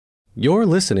You're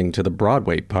listening to the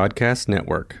Broadway Podcast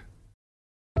Network.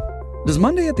 Does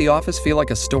Monday at the office feel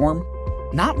like a storm?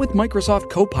 Not with Microsoft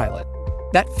Copilot.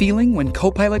 That feeling when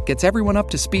Copilot gets everyone up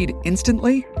to speed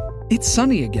instantly? It's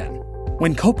sunny again.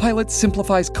 When Copilot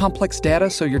simplifies complex data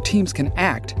so your teams can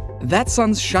act, that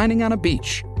sun's shining on a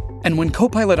beach. And when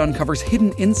Copilot uncovers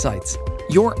hidden insights,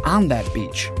 you're on that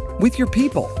beach with your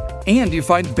people, and you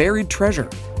find buried treasure.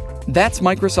 That's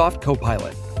Microsoft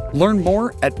Copilot. Learn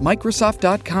more at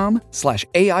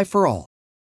Microsoft.com/AI for all.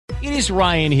 It is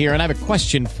Ryan here, and I have a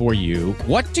question for you.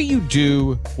 What do you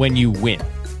do when you win?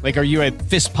 Like, are you a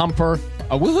fist pumper,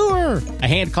 a woohooer, a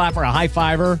hand clapper, a high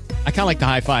fiver? I kind of like the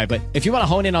high five, but if you want to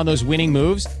hone in on those winning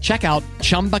moves, check out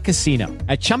Chumba Casino.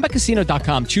 At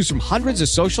ChumbaCasino.com, choose from hundreds of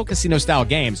social casino-style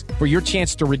games for your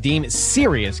chance to redeem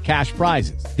serious cash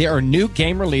prizes. There are new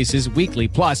game releases weekly,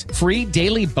 plus free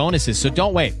daily bonuses, so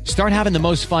don't wait. Start having the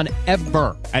most fun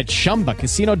ever at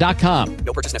ChumbaCasino.com.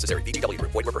 No purchase necessary. VGW.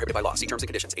 Void where prohibited by law. See terms and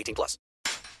conditions. 18+.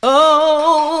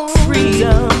 Oh,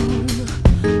 freedom.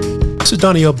 This is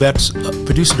Donnie Betts,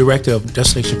 producer director of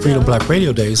Destination Freedom Black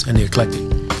Radio Days and the Eclectic.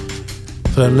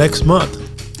 For the next month,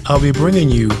 I'll be bringing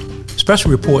you special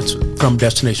reports from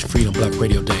Destination Freedom Black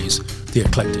Radio Days, the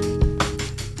Eclectic.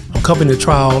 I'm covering the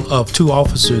trial of two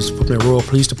officers from the Aurora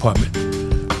Police Department,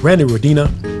 Randy Rodina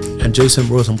and Jason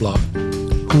Rosenblatt,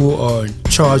 who are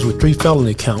charged with 3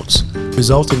 felony counts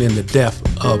resulting in the death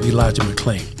of Elijah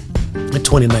McClain in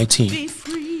 2019.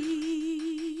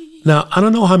 Now, I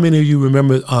don't know how many of you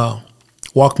remember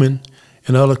Walkman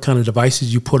and other kind of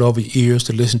devices you put over your ears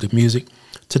to listen to music.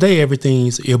 Today,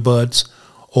 everything's earbuds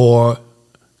or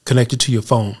connected to your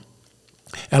phone.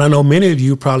 And I know many of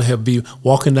you probably have been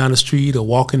walking down the street or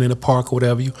walking in a park or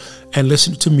whatever, and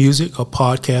listen to music or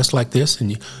podcasts like this,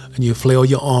 and you flail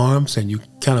your arms and you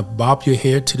kind of bob your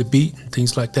head to the beat and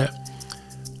things like that.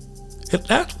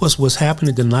 That was what's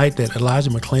happening the night that Elijah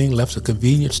McClain left a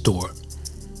convenience store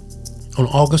on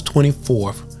August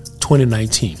 24th,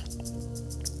 2019.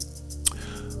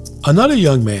 Another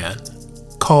young man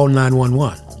called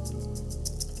 911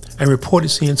 and reported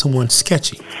seeing someone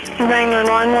sketchy.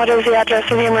 911, what is the address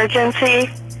of the emergency?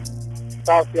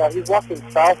 South, yeah, he's walking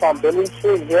south on Billing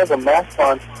Street and he has a mask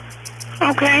on.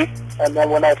 Okay. And then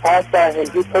when I passed by him,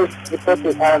 he puts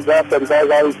his hands up and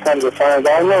does all these kinds of signs.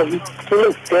 I don't know, he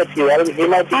looks sketchy. He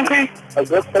might be a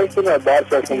good person or a bad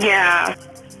person. Yeah.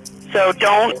 So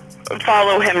don't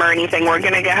follow him or anything. We're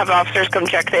going to have officers come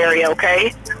check the area,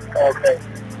 okay? Okay.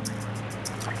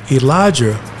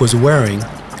 Elijah was wearing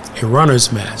a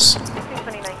runner's mask.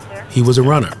 He was a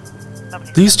runner.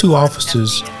 These two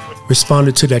officers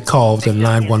responded to that call to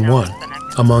 911,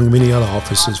 among many other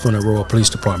officers from the Aurora Police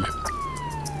Department.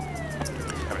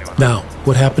 Now,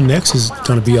 what happened next is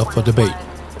going to be up for debate.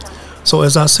 So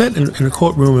as I sat in the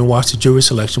courtroom and watched the jury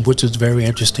selection, which was very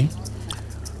interesting,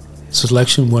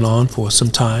 selection went on for some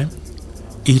time.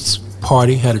 Each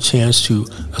party had a chance to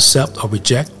accept or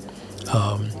reject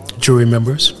jury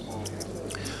members.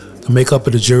 The makeup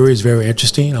of the jury is very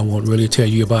interesting. I won't really tell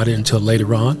you about it until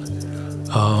later on.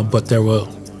 But there were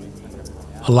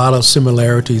a lot of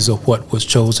similarities of what was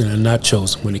chosen and not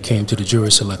chosen when it came to the jury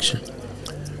selection.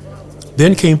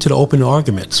 Then came to the open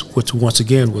arguments, which once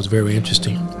again was very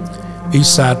interesting. Each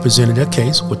side presented their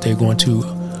case, what they're going to,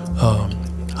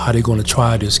 how they're going to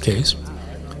try this case.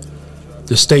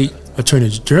 The state attorney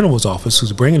general's office,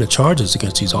 who's bringing the charges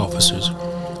against these officers,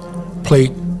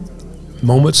 played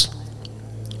moments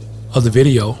of the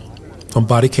video from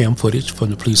body cam footage from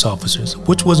the police officers,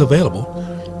 which was available.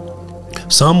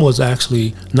 Some was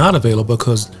actually not available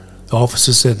because the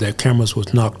officers said their cameras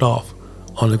was knocked off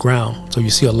on the ground. So you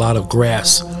see a lot of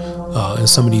grass in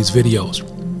some of these videos.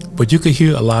 But you could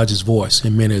hear Elijah's voice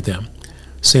in many of them,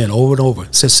 saying over and over,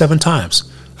 said 7 times,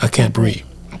 I can't breathe.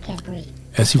 I can't breathe.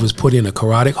 As he was put in a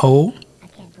carotid hold. I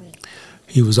can't breathe.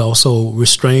 He was also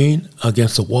restrained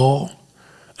against the wall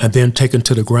and then taken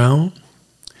to the ground.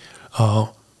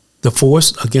 The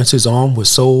force against his arm was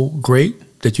so great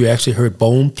that you actually heard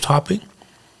bone popping.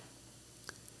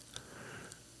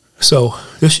 So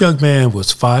this young man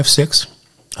was 5'6",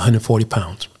 140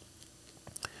 pounds.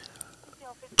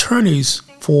 Attorneys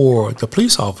for the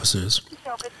police officers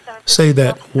say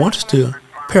that once the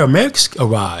paramedics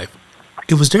arrived,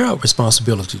 it was their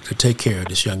responsibility to take care of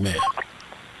this young man.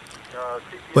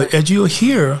 But as you'll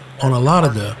hear on a lot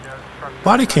of the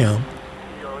body cam,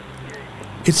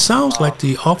 it sounds like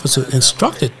the officer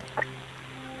instructed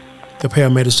the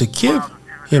paramedics to give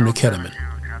him the ketamine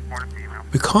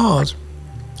because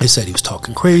they said he was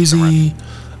talking crazy,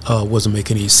 wasn't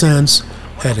making any sense,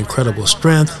 had incredible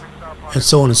strength, and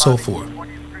so on and so forth.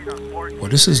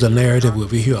 Well, this is the narrative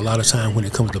we hear a lot of time when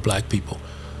it comes to black people.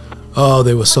 oh,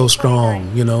 they were so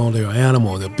strong, you know, they're an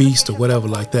animal, they're a beast or whatever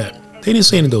like that. They didn't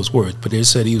say any of those words, but they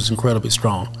said he was incredibly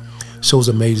strong. Shows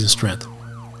amazing strength.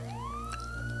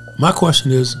 My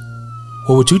question is,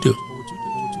 what would you do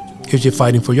if you're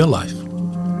fighting for your life?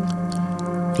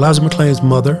 Elijah McClain's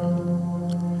mother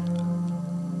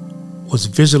was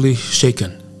visually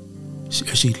shaken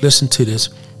as she listened to this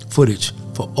footage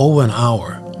for over an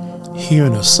hour,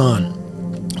 hearing her son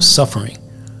suffering.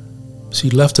 She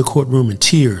left the courtroom in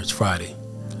tears Friday.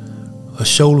 Her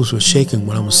shoulders were shaking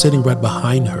when I was sitting right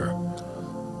behind her.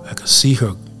 I could see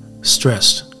her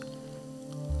stressed.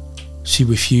 She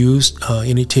refused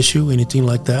any tissue, anything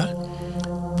like that.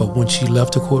 But when she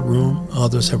left the courtroom,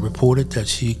 others have reported that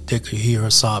they could hear her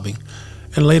sobbing.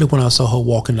 And later when I saw her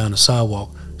walking down the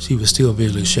sidewalk, she was still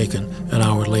visually shaken an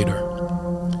hour later.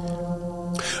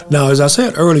 Now, as I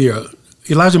said earlier,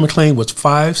 Elijah McClain was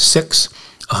 5'6",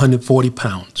 140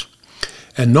 pounds.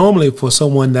 And normally for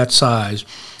someone that size,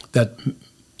 that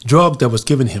drug that was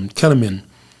given him, ketamine,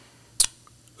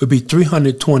 would be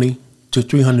 320 to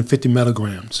 350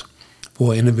 milligrams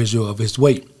for an individual of his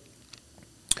weight.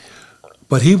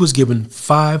 But he was given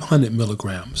 500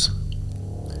 milligrams.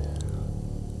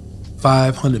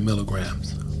 500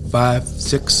 milligrams.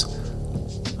 5'6",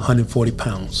 140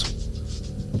 pounds.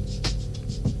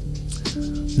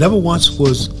 Never once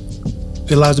was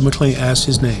Elijah McClain asked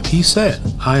his name. He said,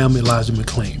 I am Elijah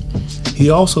McClain. He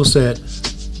also said,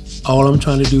 all I'm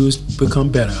trying to do is become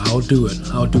better. I'll do it.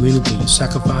 I'll do anything.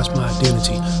 Sacrifice my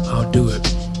identity. I'll do it.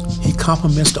 He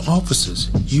compliments the officers.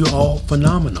 You're all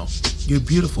phenomenal. You're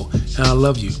beautiful. And I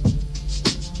love you.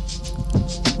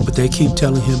 But they keep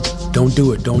telling him, don't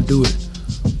do it. Don't do it.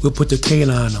 We'll put the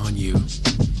canine on you.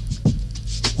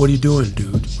 What are you doing,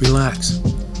 dude? Relax.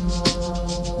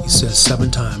 He says 7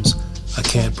 times, I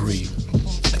can't breathe.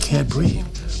 I can't breathe.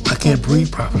 I can't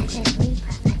breathe properly.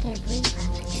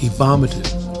 He vomited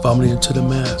into the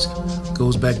mask,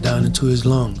 goes back down into his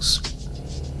lungs.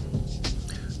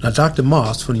 Now, Dr.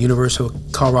 Moss from the University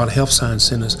of Colorado Health Science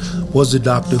Centers was the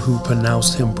doctor who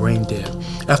pronounced him brain dead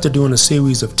after doing a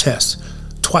series of tests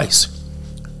twice.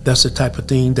 That's the type of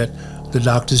thing that the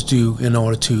doctors do in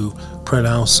order to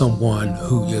pronounce someone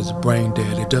who is brain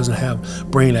dead. It doesn't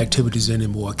have brain activities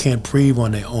anymore, can't breathe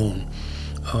on their own,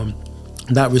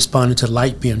 not responding to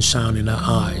light being shined in their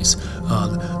eyes.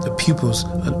 The pupils,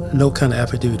 no kind of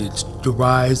activity. The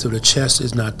rise of the chest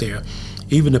is not there.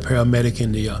 Even the paramedic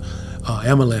in the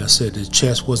ambulance said the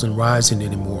chest wasn't rising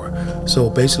anymore. So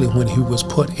basically when he was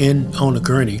put in on a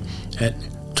gurney and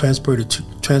transported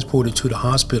to the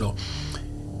hospital,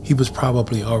 he was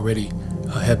probably already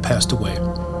had passed away.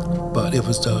 But it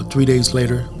was 3 days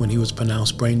later when he was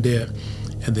pronounced brain dead,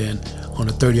 and then on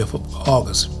the 30th of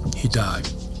August, he died.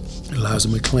 Elijah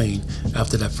McClain,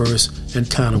 after that first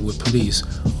encounter with police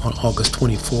on August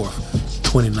 24th,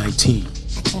 2019.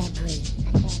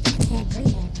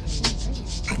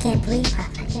 I can't breathe.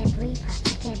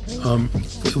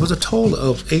 It was a total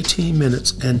of 18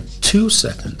 minutes and 2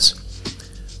 seconds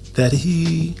that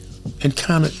he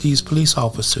encountered these police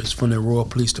officers from the Royal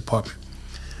Police Department.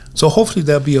 So hopefully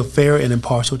there'll be a fair and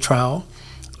impartial trial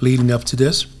leading up to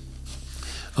this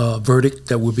verdict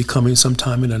that will be coming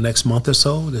sometime in the next month or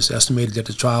so. It's estimated that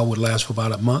the trial would last for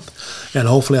about a month, and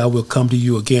hopefully I will come to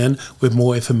you again with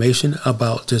more information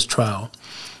about this trial.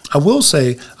 I will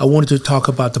say I wanted to talk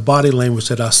about the body language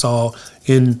that I saw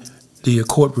in the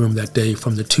courtroom that day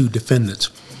from the 2 defendants.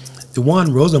 The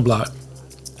one, Rosenblatt,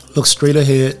 looked straight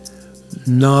ahead,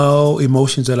 no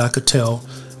emotions that I could tell,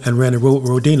 and Randy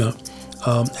Rodina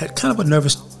had kind of a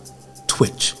nervous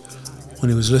twitch when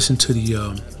he was listening to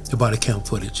the body cam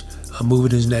footage,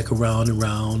 moving his neck around and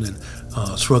around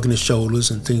and shrugging his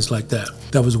shoulders and things like that.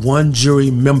 There was one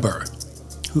jury member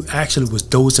who actually was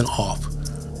dozing off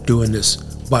during this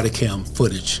body cam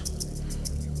footage.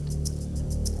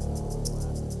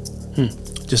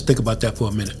 Just think about that for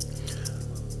a minute.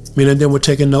 Many of them were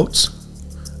taking notes.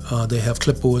 They have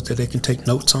clipboards that they can take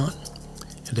notes on,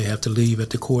 and they have to leave at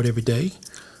the court every day.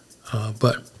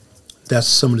 But that's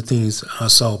some of the things I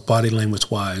saw body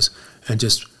language-wise and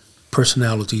just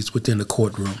personalities within the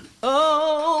courtroom.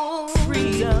 Oh,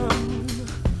 freedom.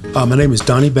 My name is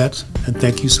Donnie Betts, and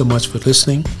thank you so much for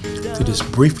listening to this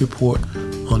brief report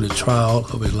on the trial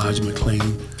of Elijah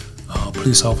McClain,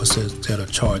 police officers that are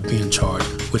being charged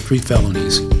with 3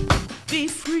 felonies. Be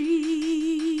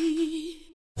free.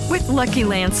 With Lucky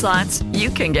Land Slots, you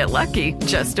can get lucky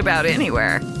just about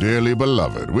anywhere. Dearly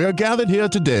beloved, we are gathered here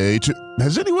today to...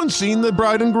 Has anyone seen the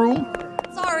bride and groom?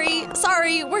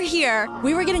 Sorry, we're here.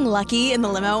 We were getting lucky in the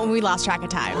limo and we lost track of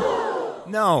time.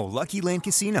 No, Lucky Land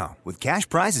Casino, with cash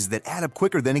prizes that add up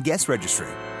quicker than a guest registry.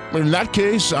 in that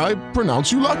case, I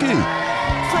pronounce you lucky.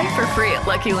 Play for free at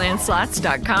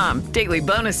LuckyLandSlots.com. Daily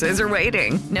bonuses are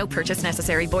waiting. No purchase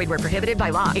necessary. Void where prohibited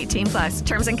by law. 18+.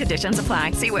 Terms and conditions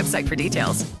apply. See website for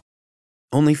details.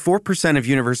 Only 4% of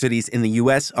universities in the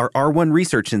U.S. are R1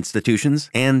 research institutions,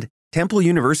 and Temple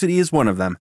University is one of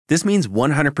them. This means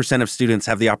 100% of students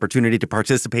have the opportunity to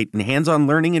participate in hands-on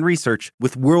learning and research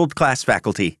with world-class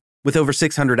faculty. With over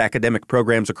 600 academic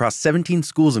programs across 17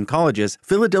 schools and colleges,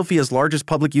 Philadelphia's largest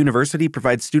public university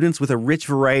provides students with a rich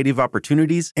variety of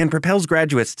opportunities and propels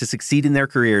graduates to succeed in their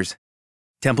careers.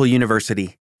 Temple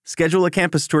University. Schedule a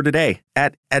campus tour today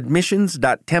at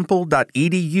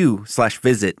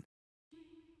admissions.temple.edu/visit.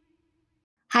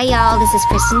 Hi, y'all. This is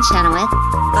Kristen Chenoweth.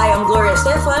 Hi, I'm Gloria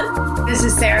Stefan. This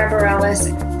is Sarah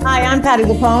Bareilles. Hi, I'm Patty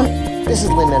Capone. This is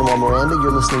Lin-Manuel Miranda.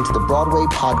 You're listening to the Broadway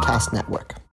Podcast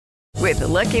Network. With the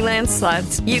Lucky Land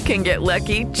Slots, you can get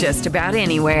lucky just about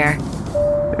anywhere.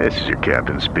 This is your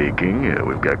captain speaking.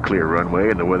 We've got clear runway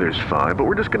and the weather's fine, but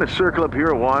we're just going to circle up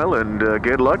here a while and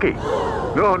get lucky.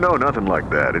 No, nothing like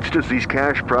that. It's just these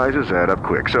cash prizes add up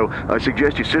quick. So I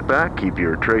suggest you sit back, keep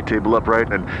your tray table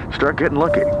upright, and start getting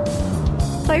lucky.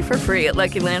 Play for free at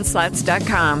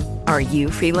LuckyLandSlots.com. Are you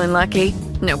feeling lucky?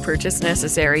 No purchase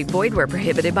necessary. Void where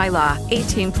prohibited by law.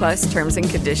 18+ terms and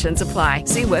conditions apply.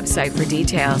 See website for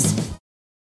details.